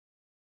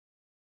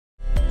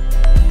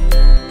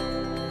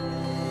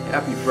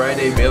Happy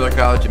Friday, Baylor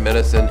College of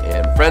Medicine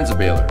and friends of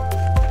Baylor.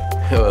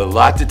 A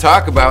lot to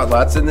talk about,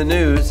 lots in the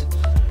news.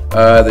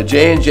 The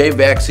J&J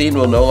vaccine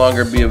will no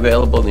longer be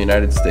available in the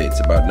United States.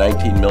 About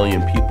 19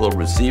 million people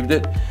received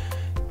it.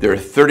 There are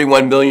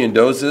 31 million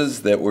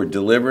doses that were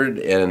delivered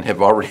and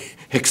have already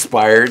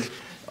expired,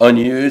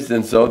 unused,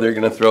 and so they're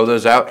going to throw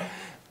those out.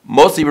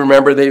 Mostly,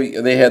 remember,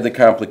 they had the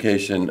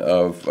complication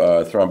of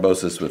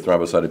thrombosis with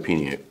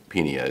thrombocytopenia,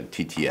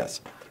 TTS,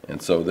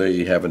 and so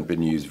they haven't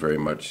been used very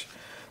much.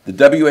 The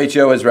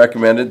WHO has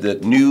recommended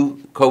that new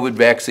COVID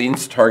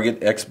vaccines target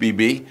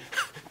XBB.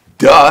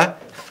 Duh!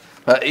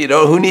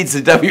 Who needs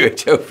the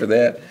WHO for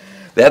that?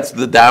 That's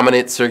the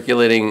dominant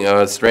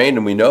circulating strain,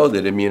 and we know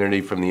that immunity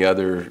from the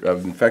other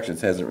infections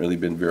hasn't really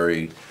been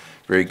very,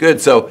 very good.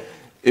 So,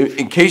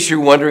 in case you're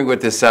wondering what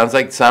this sounds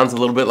like, it sounds a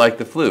little bit like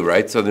the flu,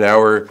 right? So now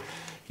we're,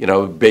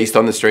 based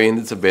on the strain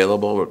that's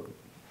available,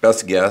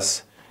 best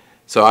guess.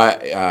 So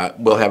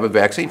we'll have a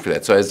vaccine for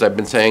that. So as I've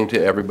been saying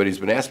to everybody who's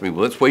been asking me,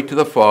 well, let's wait to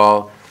the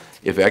fall.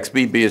 If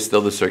XBB is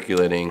still the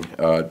circulating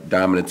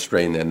dominant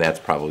strain, then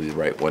that's probably the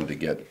right one to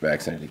get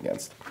vaccinated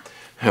against.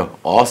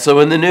 Also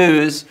in the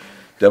news,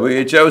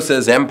 WHO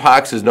says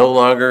mpox is no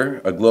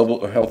longer a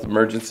global health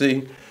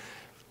emergency.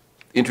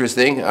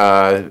 Interesting.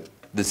 The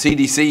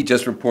CDC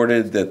just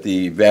reported that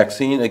the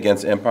vaccine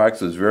against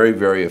mpox was very,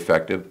 very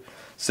effective.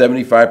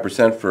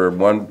 75% for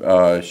one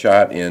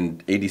shot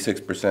and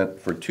 86%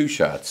 for two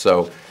shots.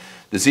 So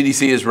the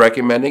CDC is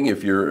recommending,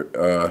 if you're,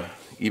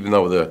 even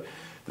though the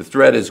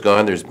threat is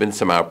gone, there's been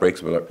some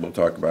outbreaks, we'll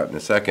talk about in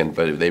a second,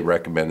 but they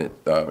recommend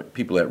that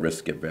people at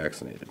risk get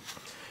vaccinated.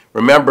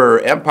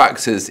 Remember,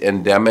 mpox is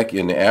endemic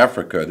in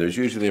Africa. There's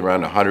usually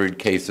around 100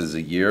 cases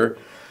a year,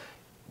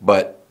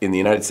 but in the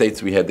United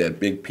States we had that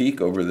big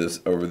peak over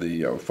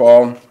the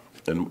fall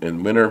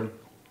and winter.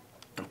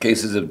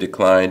 Cases have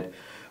declined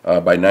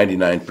by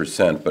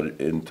 99%, but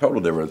in total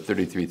there were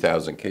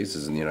 33,000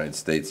 cases in the United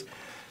States.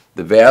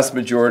 The vast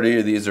majority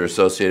of these are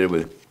associated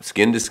with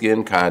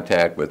skin-to-skin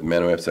contact with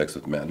men who have sex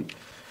with men.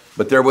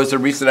 But there was a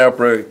recent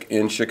outbreak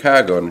in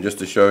Chicago, and just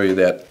to show you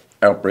that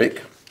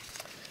outbreak,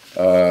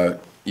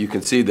 you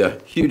can see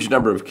the huge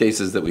number of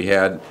cases that we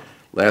had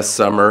last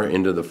summer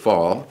into the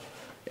fall,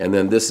 and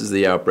then this is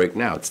the outbreak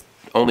now. It's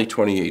only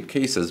 28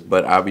 cases,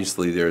 but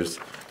obviously there's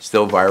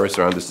still virus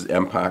around. This is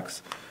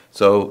mpox.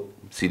 So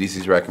CDC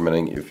is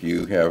recommending if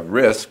you have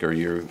risk or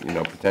you're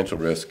potential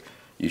risk,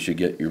 you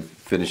should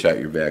finish out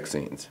your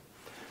vaccines.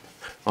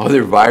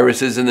 Other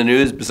viruses in the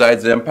news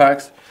besides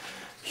mpox,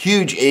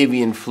 huge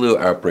avian flu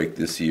outbreak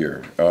this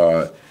year.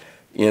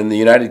 In the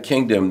United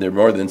Kingdom, there are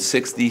more than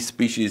 60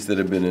 species that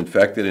have been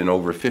infected, and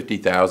over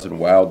 50,000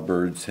 wild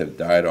birds have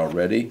died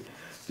already.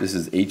 This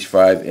is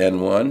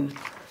H5N1.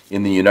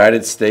 In the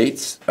United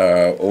States,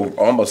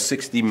 almost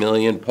 60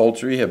 million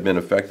poultry have been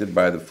affected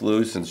by the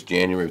flu since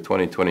January of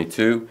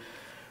 2022.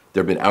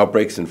 There have been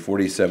outbreaks in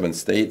 47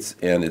 states,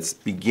 and it's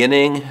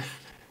beginning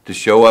to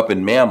show up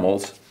in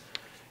mammals.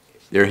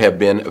 There have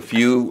been a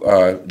few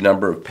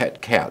number of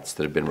pet cats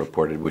that have been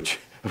reported, which,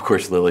 of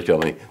course, Lily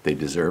told me they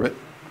deserve it.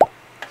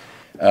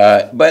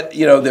 But,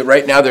 that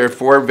right now there are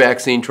 4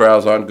 vaccine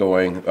trials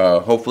ongoing.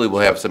 Hopefully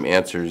we'll have some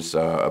answers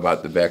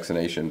about the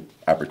vaccination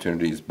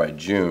opportunities by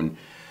June.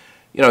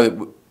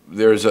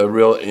 There's a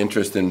real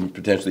interest in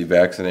potentially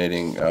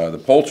vaccinating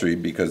the poultry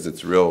because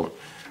it's a real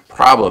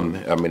problem.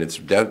 I mean, it's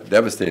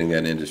devastating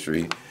that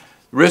industry.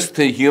 Risk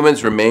to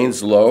humans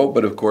remains low,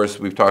 but of course,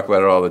 we've talked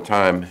about it all the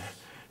time.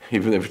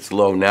 Even if it's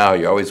low now,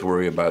 you always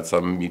worry about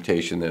some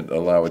mutation that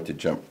allow it to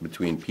jump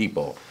between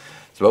people.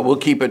 But we'll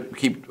keep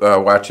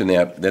watching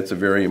that. That's a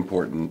very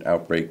important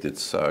outbreak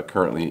that's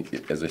currently,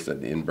 as I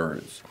said, in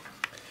birds.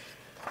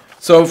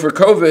 So for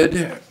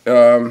COVID,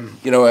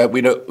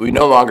 we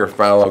no longer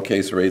follow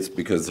case rates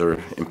because they're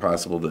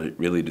impossible to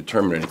really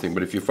determine anything.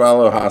 But if you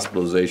follow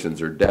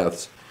hospitalizations or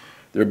deaths,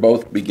 they're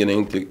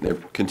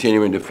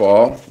continuing to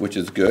fall, which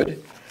is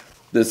good.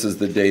 This is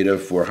the data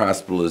for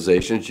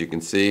hospitalizations. You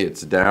can see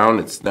it's down.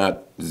 It's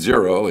not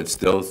zero. It's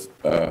still,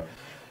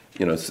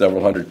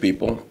 several hundred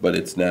people, but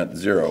it's not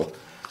zero.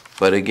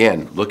 But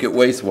again, look at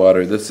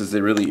wastewater. This is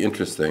really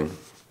interesting.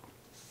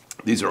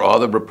 These are all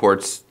the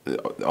reports,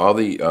 all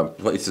the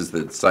places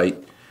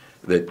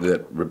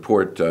that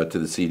report to the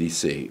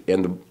CDC.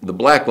 And the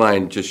black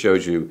line just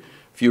shows you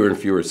fewer and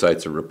fewer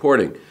sites are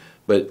reporting.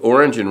 But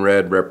orange and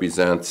red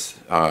represents,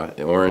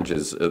 orange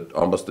is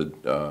almost a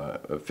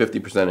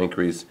 50%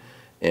 increase,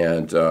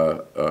 and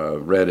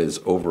red is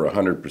over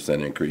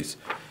 100% increase.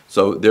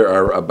 So there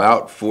are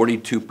about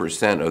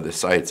 42% of the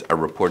sites are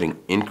reporting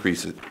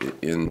increases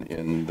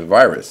in the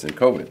virus, in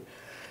COVID.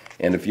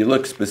 And if you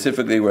look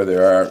specifically where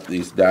there are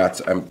these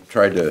dots, I'm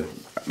trying to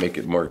make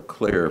it more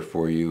clear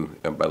for you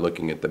by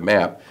looking at the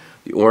map.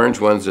 The orange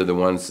ones are the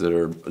ones that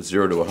are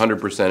 0 to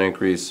 100%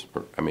 increase,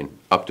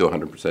 up to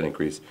 100%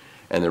 increase,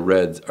 and the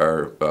reds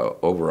are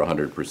over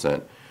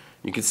 100%.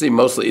 You can see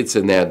mostly it's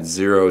in that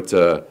 0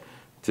 to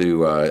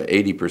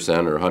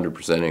 80% or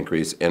 100%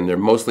 increase, and they're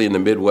mostly in the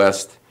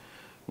Midwest.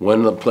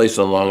 One place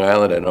on Long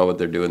Island, I know what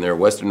they're doing there,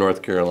 Western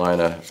North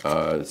Carolina,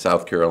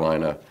 South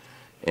Carolina,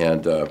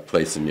 and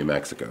placed in New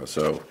Mexico.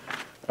 So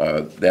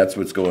that's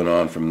what's going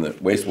on from the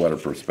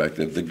wastewater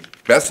perspective. The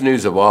best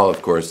news of all,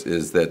 of course,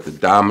 is that the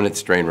dominant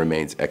strain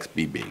remains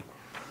XBB.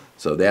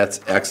 So that's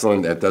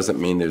excellent. That doesn't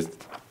mean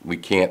we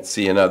can't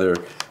see another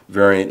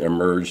variant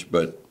emerge,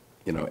 but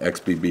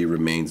XBB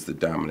remains the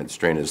dominant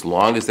strain. As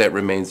long as that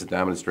remains the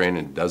dominant strain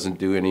and doesn't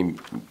do any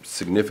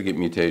significant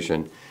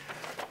mutation,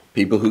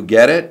 people who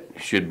get it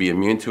should be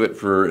immune to it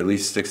for at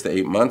least 6 to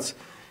 8 months,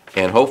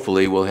 and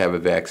hopefully we'll have a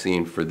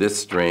vaccine for this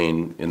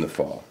strain in the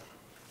fall.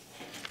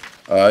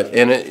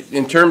 And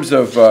in terms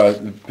of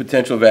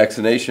potential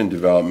vaccination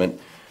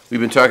development, we've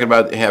been talking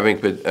about having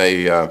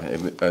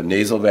a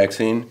nasal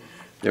vaccine.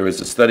 There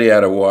was a study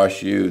out of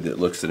WashU that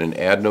looks at an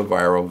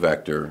adenoviral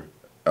vector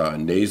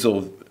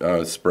nasal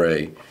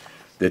spray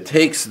that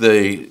takes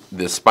the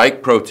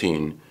spike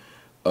protein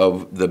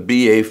of the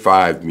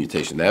BA5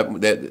 mutation.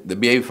 The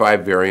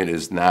BA5 variant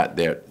is not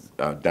that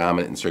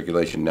dominant in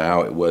circulation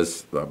now. It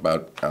was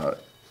about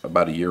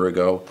a year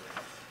ago.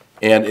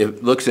 And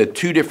it looks at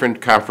 2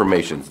 different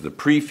conformations, the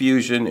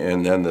pre-fusion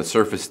and then the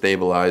surface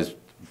stabilized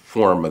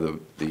form of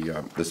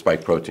the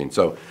spike protein.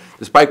 So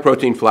the spike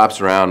protein flops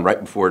around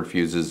right before it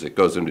fuses. It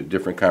goes into a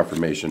different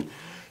conformation.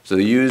 So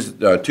they used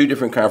 2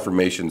 different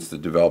conformations to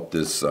develop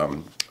this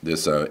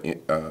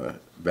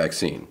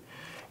vaccine.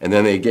 And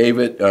then they gave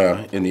it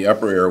in the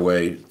upper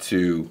airway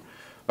to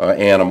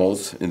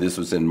animals, and this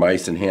was in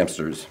mice and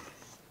hamsters.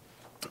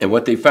 And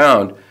what they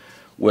found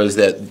was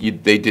that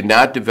they did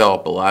not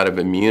develop a lot of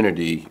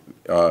immunity,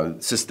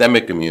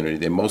 systemic immunity.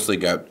 They mostly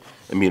got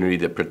immunity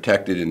that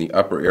protected in the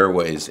upper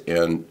airways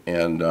and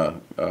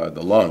the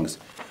lungs.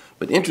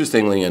 But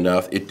interestingly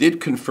enough, it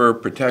did confer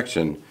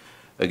protection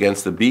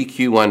against the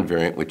BQ1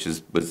 variant, which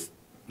was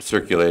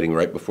circulating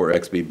right before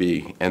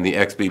XBB, and the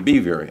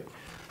XBB variant.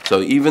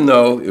 So even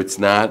though it's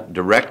not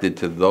directed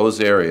to those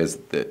areas,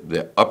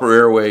 the upper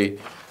airway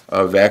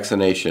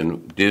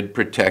vaccination did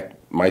protect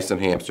mice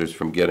and hamsters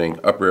from getting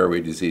upper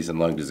airway disease and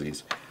lung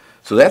disease.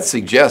 So that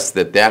suggests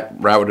that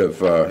route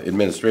of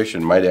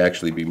administration might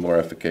actually be more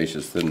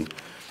efficacious than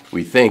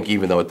we think,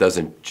 even though it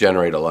doesn't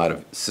generate a lot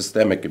of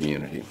systemic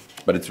immunity.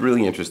 But it's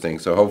really interesting,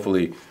 so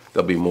hopefully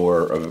there'll be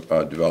more of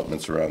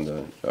developments around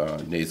the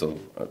nasal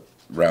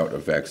route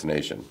of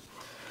vaccination.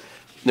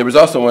 There was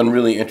also one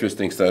really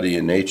interesting study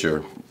in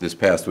Nature this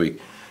past week.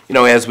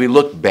 As we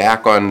look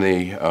back on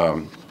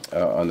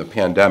the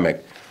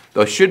pandemic,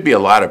 there should be a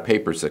lot of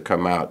papers that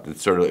come out that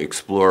sort of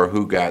explore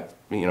who got,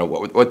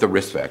 what the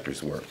risk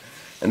factors were.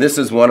 And this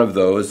is one of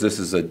those. This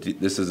is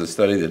a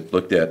study that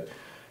looked at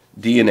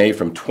DNA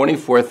from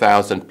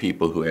 24,000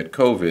 people who had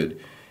COVID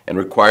and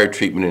required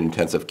treatment in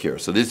intensive care.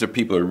 So these are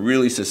people who are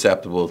really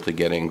susceptible to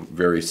getting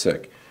very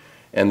sick.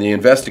 And the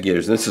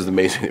investigators, and this is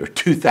amazing, there were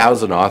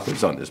 2,000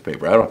 authors on this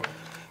paper.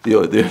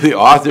 The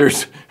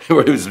authors, it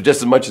was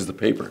just as much as the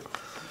paper.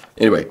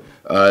 Anyway,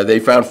 they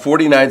found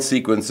 49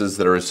 sequences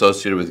that are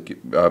associated with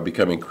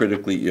becoming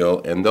critically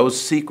ill, and those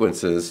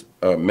sequences,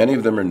 many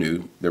of them are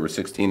new. There were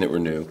 16 that were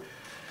new.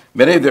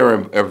 Many of them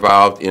are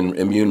involved in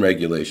immune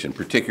regulation,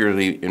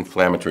 particularly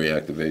inflammatory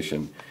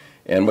activation.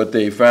 And what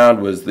they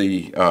found was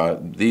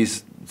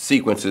these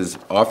sequences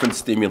often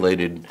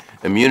stimulated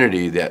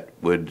immunity that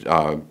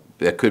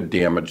could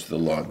damage the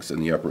lungs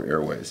and the upper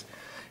airways.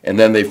 And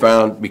then they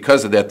found,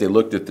 because of that, they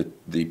looked at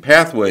the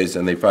pathways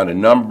and they found a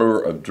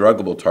number of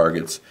druggable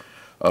targets.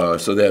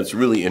 So that's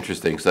really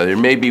interesting. So there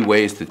may be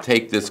ways to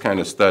take this kind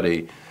of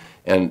study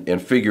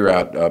and figure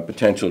out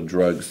potential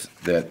drugs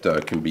that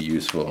can be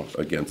useful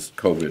against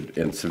COVID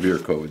and severe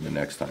COVID the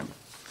next time.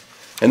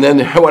 And then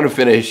I want to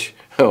finish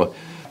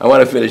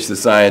the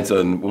science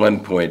on one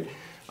point.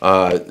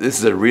 This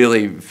is a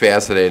really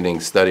fascinating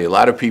study. A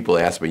lot of people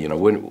ask me,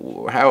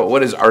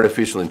 what is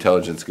artificial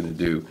intelligence going to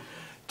do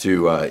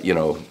to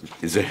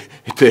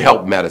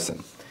help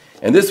medicine?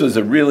 And this was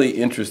a really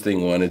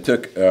interesting one. It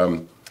took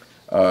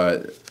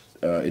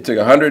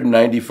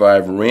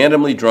 195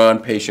 randomly drawn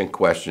patient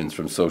questions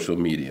from social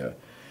media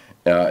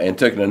and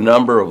took a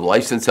number of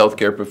licensed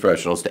healthcare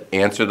professionals to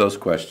answer those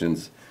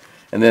questions.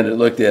 And then it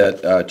looked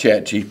at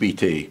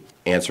ChatGPT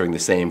answering the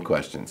same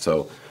question.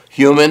 So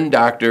human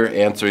doctor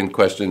answering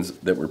questions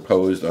that were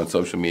posed on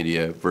social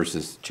media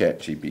versus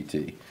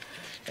ChatGPT.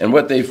 And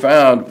what they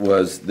found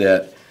was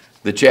that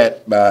the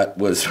chatbot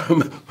was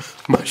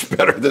much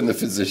better than the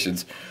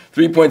physicians.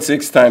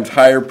 3.6 times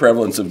higher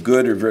prevalence of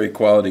good or very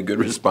quality good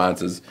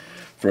responses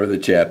for the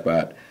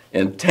chatbot,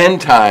 and 10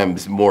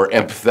 times more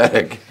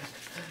empathetic.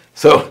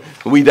 So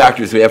we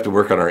doctors, we have to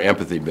work on our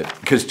empathy bit,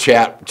 because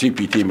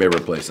ChatGPT may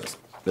replace us,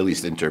 at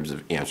least in terms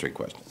of answering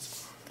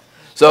questions.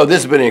 So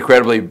this has been an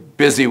incredibly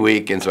busy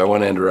week, and so I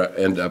want to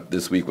end up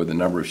this week with a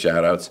number of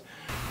shout-outs.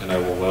 And I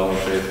will well and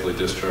faithfully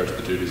discharge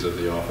the duties of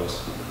the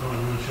office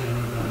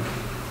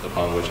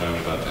upon which I am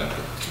about to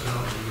enter.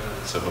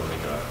 So help me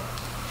God.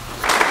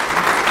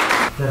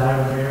 That I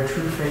will bear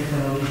true faith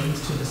and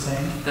allegiance to the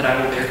same. That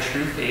I will bear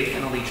true faith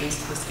and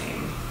allegiance to the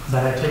same.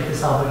 That I take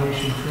this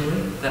obligation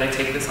freely. That I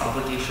take this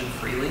obligation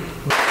freely.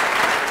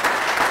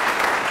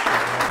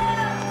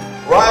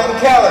 Ryan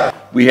Keller.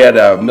 We had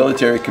a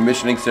military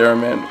commissioning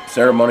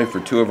ceremony for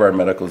 2 of our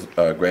medical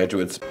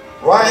graduates.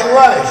 Ryan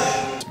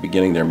Rush.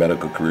 Beginning their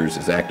medical careers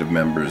as active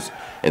members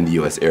in the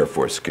U.S. Air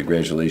Force.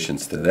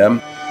 Congratulations to them.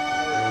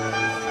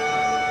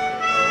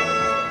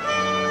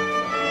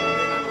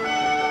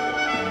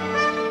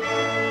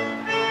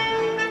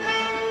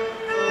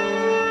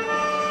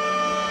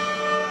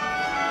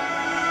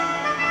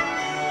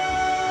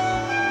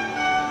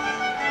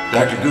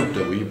 Dr.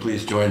 Gupta, will you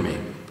please join me?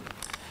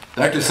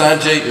 Dr.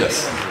 Sanjay,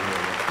 yes.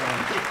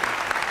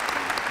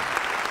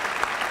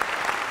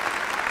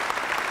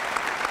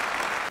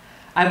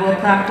 I will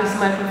practice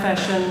my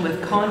profession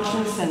with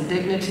conscience and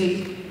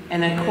dignity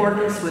in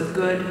accordance with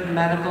good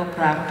medical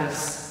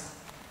practice.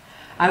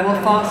 I will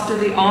foster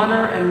the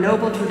honor and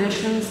noble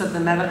traditions of the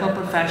medical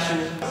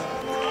profession.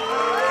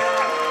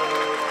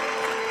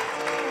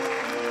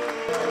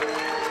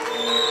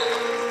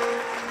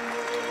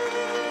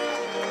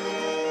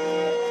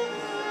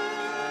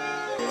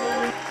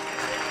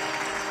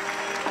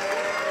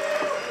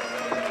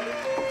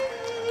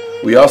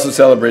 We also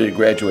celebrated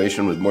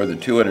graduation with more than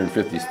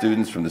 250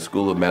 students from the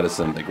School of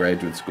Medicine, the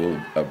Graduate School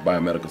of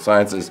Biomedical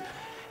Sciences,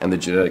 and the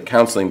Genetic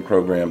Counseling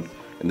Program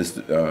in this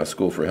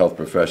School for Health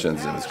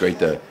Professions. It was great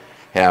to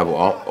have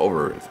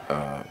over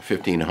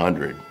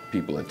 1,500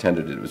 people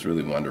attended it. It was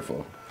really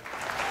wonderful.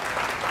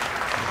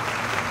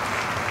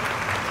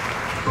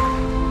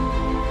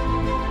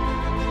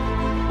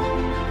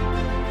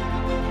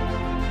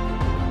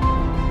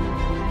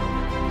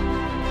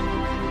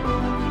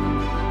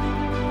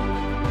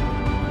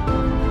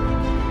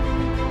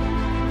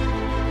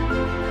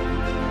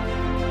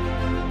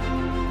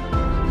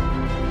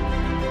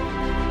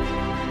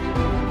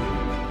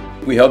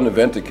 We held an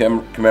event to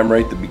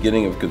commemorate the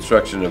beginning of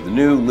construction of the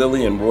new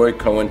Lily and Roy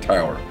Cohen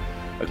Tower,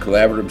 a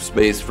collaborative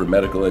space for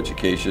medical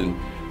education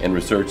and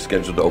research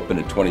scheduled to open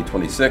in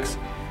 2026.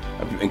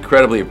 I'm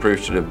incredibly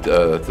appreciative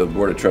of the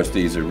Board of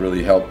Trustees who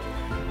really helped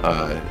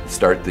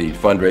start the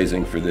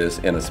fundraising for this,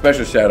 and a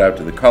special shout out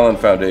to the Cullen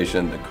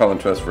Foundation, the Cullen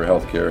Trust for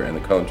Healthcare, and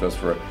the Cullen Trust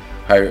for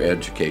Higher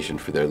Education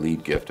for their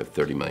lead gift of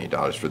 $30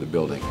 million for the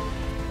building.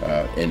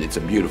 And it's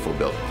a beautiful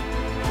building.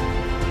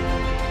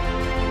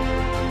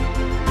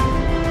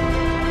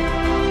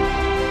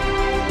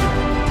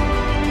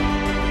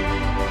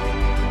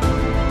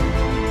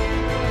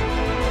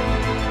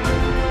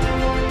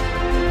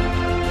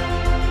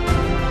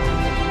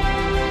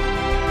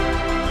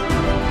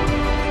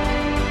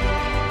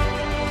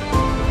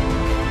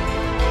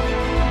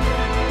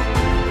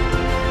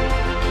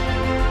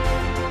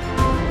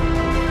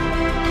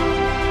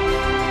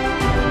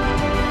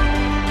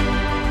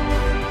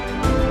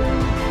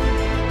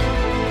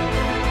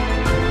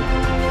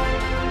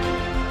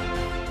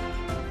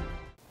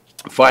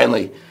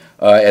 Finally,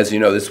 as you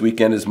know, this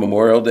weekend is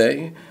Memorial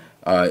Day.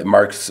 It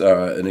marks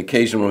an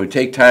occasion when we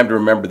take time to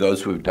remember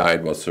those who have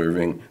died while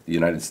serving the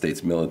United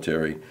States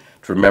military,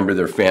 to remember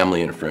their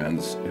family and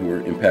friends who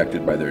were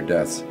impacted by their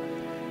deaths.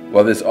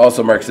 While this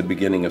also marks the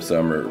beginning of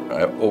summer,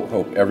 I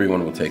hope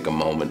everyone will take a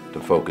moment to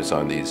focus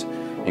on these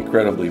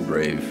incredibly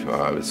brave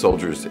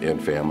soldiers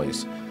and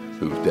families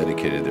who've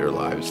dedicated their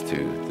lives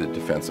to the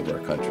defense of our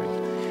country.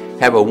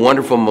 Have a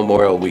wonderful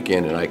Memorial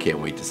weekend, and I can't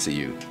wait to see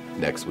you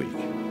next week.